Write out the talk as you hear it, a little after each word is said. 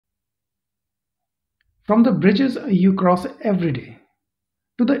From the bridges you cross every day,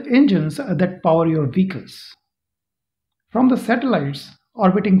 to the engines that power your vehicles, from the satellites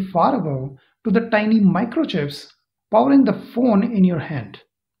orbiting far above to the tiny microchips powering the phone in your hand.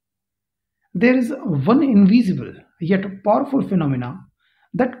 There is one invisible yet powerful phenomena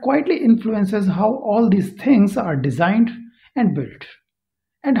that quietly influences how all these things are designed and built,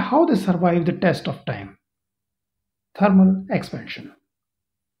 and how they survive the test of time: thermal expansion.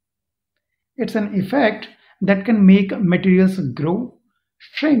 It's an effect that can make materials grow,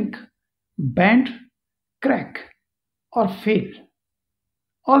 shrink, bend, crack, or fail,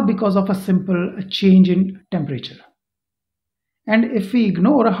 all because of a simple change in temperature. And if we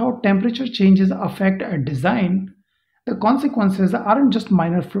ignore how temperature changes affect a design, the consequences aren't just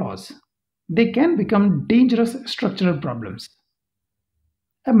minor flaws. They can become dangerous structural problems.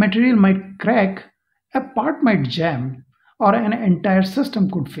 A material might crack, a part might jam, or an entire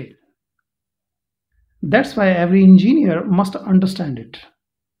system could fail. That's why every engineer must understand it,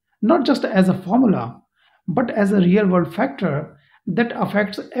 not just as a formula, but as a real world factor that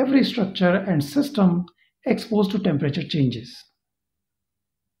affects every structure and system exposed to temperature changes.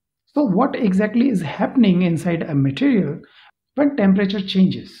 So, what exactly is happening inside a material when temperature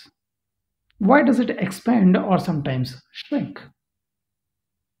changes? Why does it expand or sometimes shrink?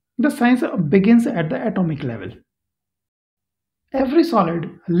 The science begins at the atomic level. Every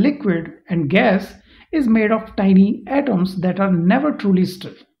solid, liquid, and gas is made of tiny atoms that are never truly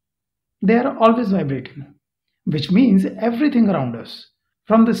still. They are always vibrating, which means everything around us,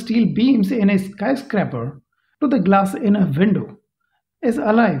 from the steel beams in a skyscraper to the glass in a window, is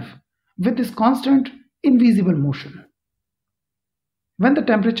alive with this constant, invisible motion. When the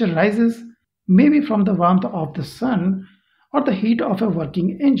temperature rises, maybe from the warmth of the sun or the heat of a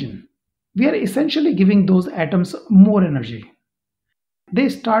working engine, we are essentially giving those atoms more energy. They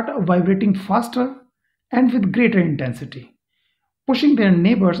start vibrating faster and with greater intensity, pushing their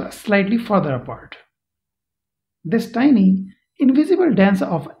neighbors slightly further apart. This tiny, invisible dance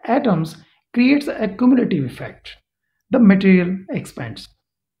of atoms creates a cumulative effect. The material expands.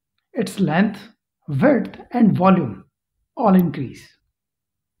 Its length, width, and volume all increase.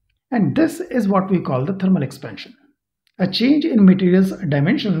 And this is what we call the thermal expansion, a change in material's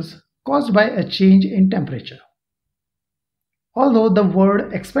dimensions caused by a change in temperature. Although the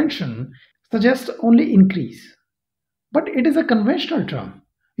word expansion suggests only increase, but it is a conventional term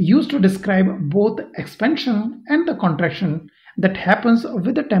used to describe both expansion and the contraction that happens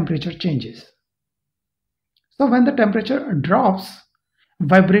with the temperature changes. So when the temperature drops,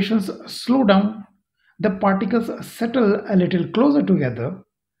 vibrations slow down, the particles settle a little closer together,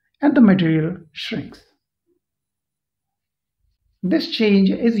 and the material shrinks. This change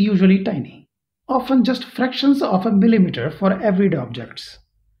is usually tiny, often just fractions of a millimeter for everyday objects.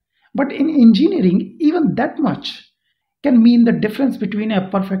 But in engineering, even that much can mean the difference between a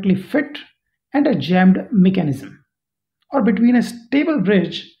perfectly fit and a jammed mechanism, or between a stable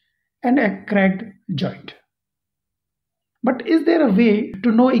bridge and a cracked joint. But is there a way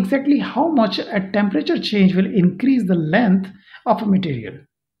to know exactly how much a temperature change will increase the length of a material?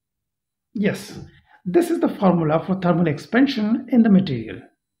 Yes, this is the formula for thermal expansion in the material.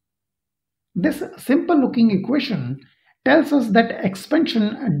 This simple looking equation tells us that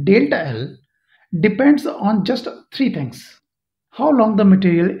expansion delta L depends on just three things: how long the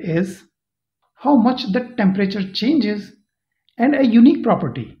material is, how much the temperature changes, and a unique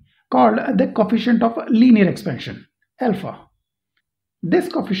property called the coefficient of linear expansion, alpha. This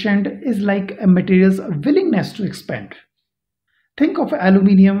coefficient is like a material's willingness to expand. Think of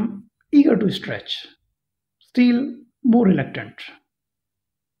aluminium eager to stretch, steel more reluctant.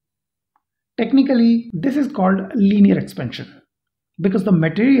 Technically, this is called linear expansion because the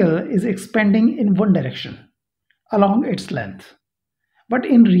material is expanding in one direction along its length. But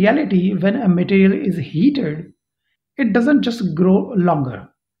in reality, when a material is heated, it doesn't just grow longer,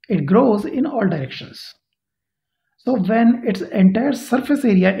 it grows in all directions. So when its entire surface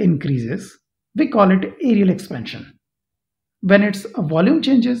area increases, we call it areal expansion. When its volume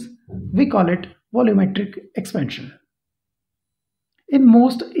changes, we call it volumetric expansion. In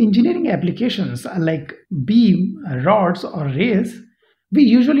most engineering applications like beam, rods, or rails, we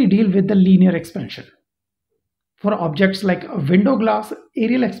usually deal with the linear expansion. For objects like a window glass,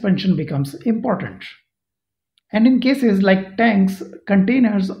 areal expansion becomes important. And in cases like tanks,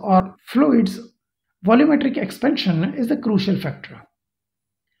 containers, or fluids, volumetric expansion is the crucial factor.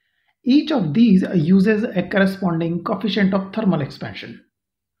 Each of these uses a corresponding coefficient of thermal expansion,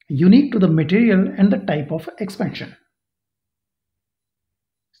 unique to the material and the type of expansion.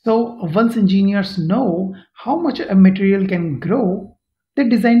 So once engineers know how much a material can grow, they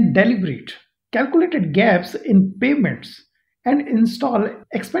design deliberate, calculated gaps in pavements and install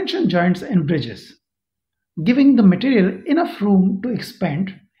expansion joints in bridges, giving the material enough room to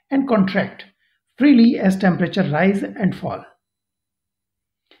expand and contract freely as temperature rise and fall.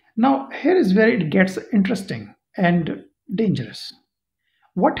 Now, here is where it gets interesting and dangerous.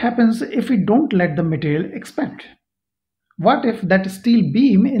 What happens if we don't let the material expand? What if that steel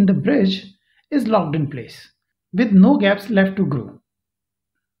beam in the bridge is locked in place, with no gaps left to grow?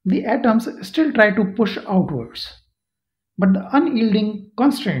 The atoms still try to push outwards, but the unyielding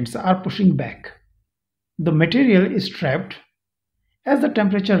constraints are pushing back. The material is trapped. As the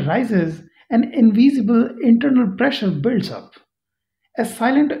temperature rises, an invisible internal pressure builds up, a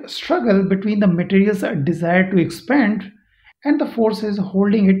silent struggle between the material's desire to expand and the forces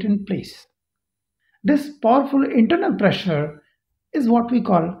holding it in place. This powerful internal pressure is what we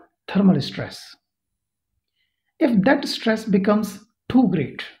call thermal stress. If that stress becomes too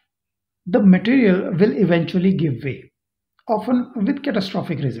great, the material will eventually give way, often with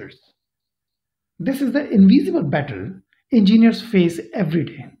catastrophic results. This is the invisible battle engineers face every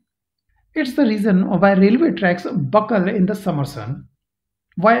day. It's the reason why railway tracks buckle in the summer sun,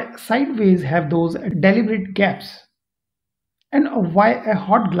 why sideways have those deliberate gaps, and why a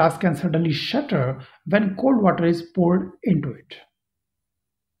hot glass can suddenly shatter when cold water is poured into it.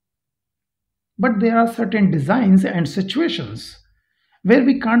 But there are certain designs and situations where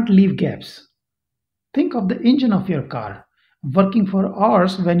we can't leave gaps. Think of the engine of your car working for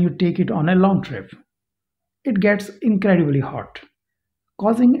hours when you take it on a long trip. It gets incredibly hot,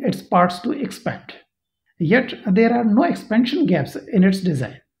 causing its parts to expand. Yet there are no expansion gaps in its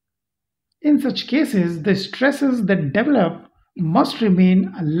design. In such cases, the stresses that develop must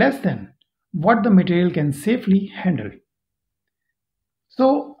remain less than what the material can safely handle.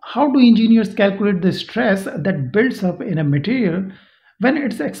 So, how do engineers calculate the stress that builds up in a material when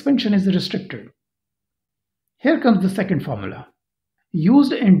its expansion is restricted? Here comes the second formula,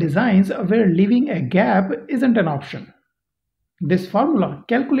 used in designs where leaving a gap isn't an option. This formula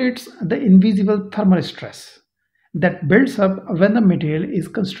calculates the invisible thermal stress that builds up when the material is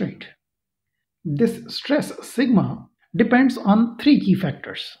constrained. This stress sigma depends on three key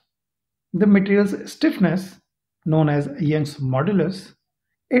factors: the material's stiffness, known as Young's modulus,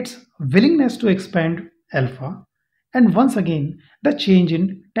 its willingness to expand alpha, and once again the change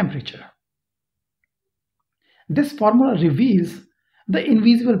in temperature. This formula reveals the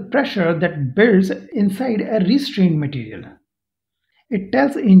invisible pressure that builds inside a restrained material. It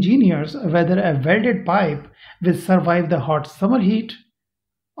tells engineers whether a welded pipe will survive the hot summer heat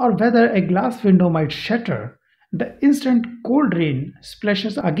or whether a glass window might shatter the instant cold rain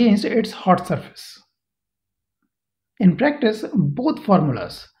splashes against its hot surface. In practice, both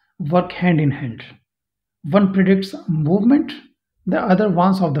formulas work hand in hand. One predicts movement, the other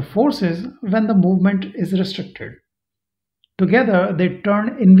warns of the forces when the movement is restricted. Together, they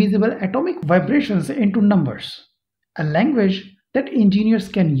turn invisible atomic vibrations into numbers, a language that engineers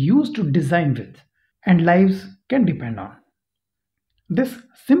can use to design with and lives can depend on. This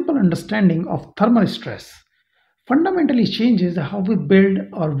simple understanding of thermal stress fundamentally changes how we build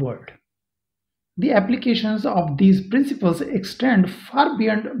our world. The applications of these principles extend far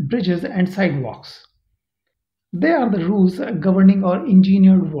beyond bridges and sidewalks. They are the rules governing our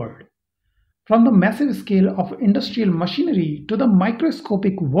engineered world, from the massive scale of industrial machinery to the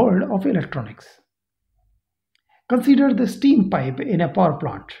microscopic world of electronics. Consider the steam pipe in a power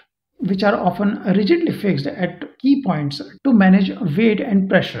plant, which are often rigidly fixed at key points to manage weight and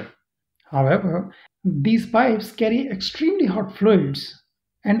pressure. However, these pipes carry extremely hot fluids,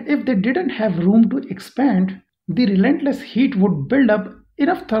 and if they didn't have room to expand, the relentless heat would build up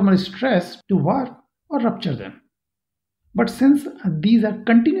enough thermal stress to warp or rupture them. But since these are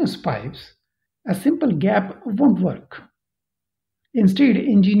continuous pipes, a simple gap won't work. Instead,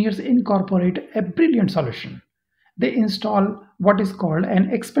 engineers incorporate a brilliant solution. They install what is called an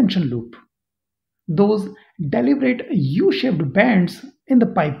expansion loop. Those deliberate U-shaped bands in the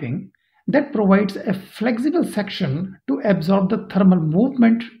piping that provides a flexible section to absorb the thermal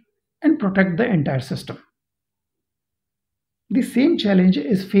movement and protect the entire system. The same challenge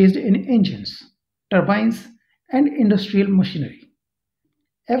is faced in engines, turbines, and industrial machinery.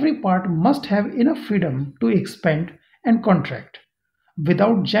 Every part must have enough freedom to expand and contract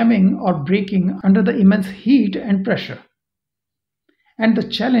without jamming or breaking under the immense heat and pressure. And the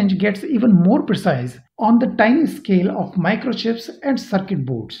challenge gets even more precise on the tiny scale of microchips and circuit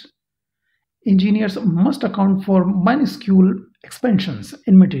boards. Engineers must account for minuscule expansions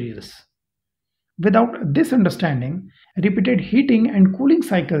in materials. Without this understanding, repeated heating and cooling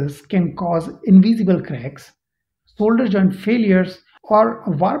cycles can cause invisible cracks, solder joint failures, or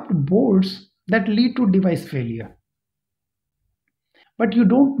warped boards that lead to device failure. But you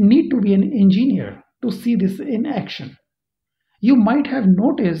don't need to be an engineer to see this in action. You might have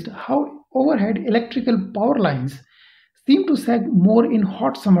noticed how overhead electrical power lines seem to sag more in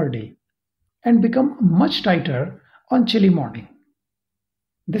hot summer day and become much tighter on chilly morning.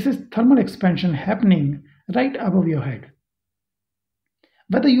 This is thermal expansion happening right above your head.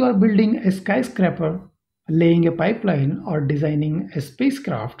 Whether you are building a skyscraper, laying a pipeline, or designing a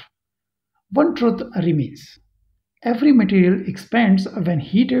spacecraft, one truth remains. Every material expands when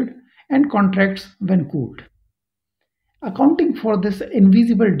heated and contracts when cooled. Accounting for this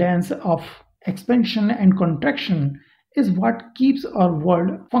invisible dance of expansion and contraction is what keeps our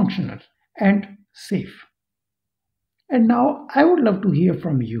world functional and safe. And now I would love to hear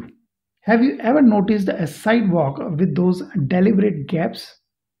from you. Have you ever noticed a sidewalk with those deliberate gaps?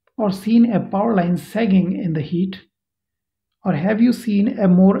 Or seen a power line sagging in the heat? Or have you seen a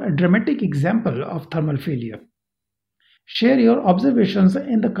more dramatic example of thermal failure? Share your observations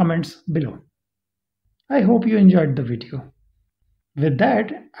in the comments below. I hope you enjoyed the video. With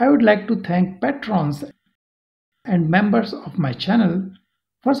that, I would like to thank patrons and members of my channel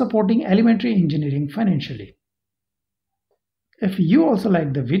for supporting elementary engineering financially. If you also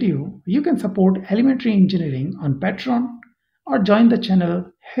like the video, you can support elementary engineering on Patreon or join the channel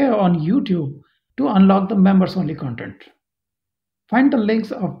here on YouTube to unlock the members only content. Find the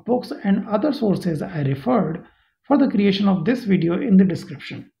links of books and other sources I referred for the creation of this video in the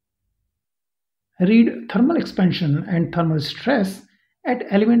description. Read Thermal Expansion and Thermal Stress at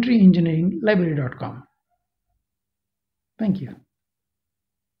elementaryengineeringlibrary.com. Thank you.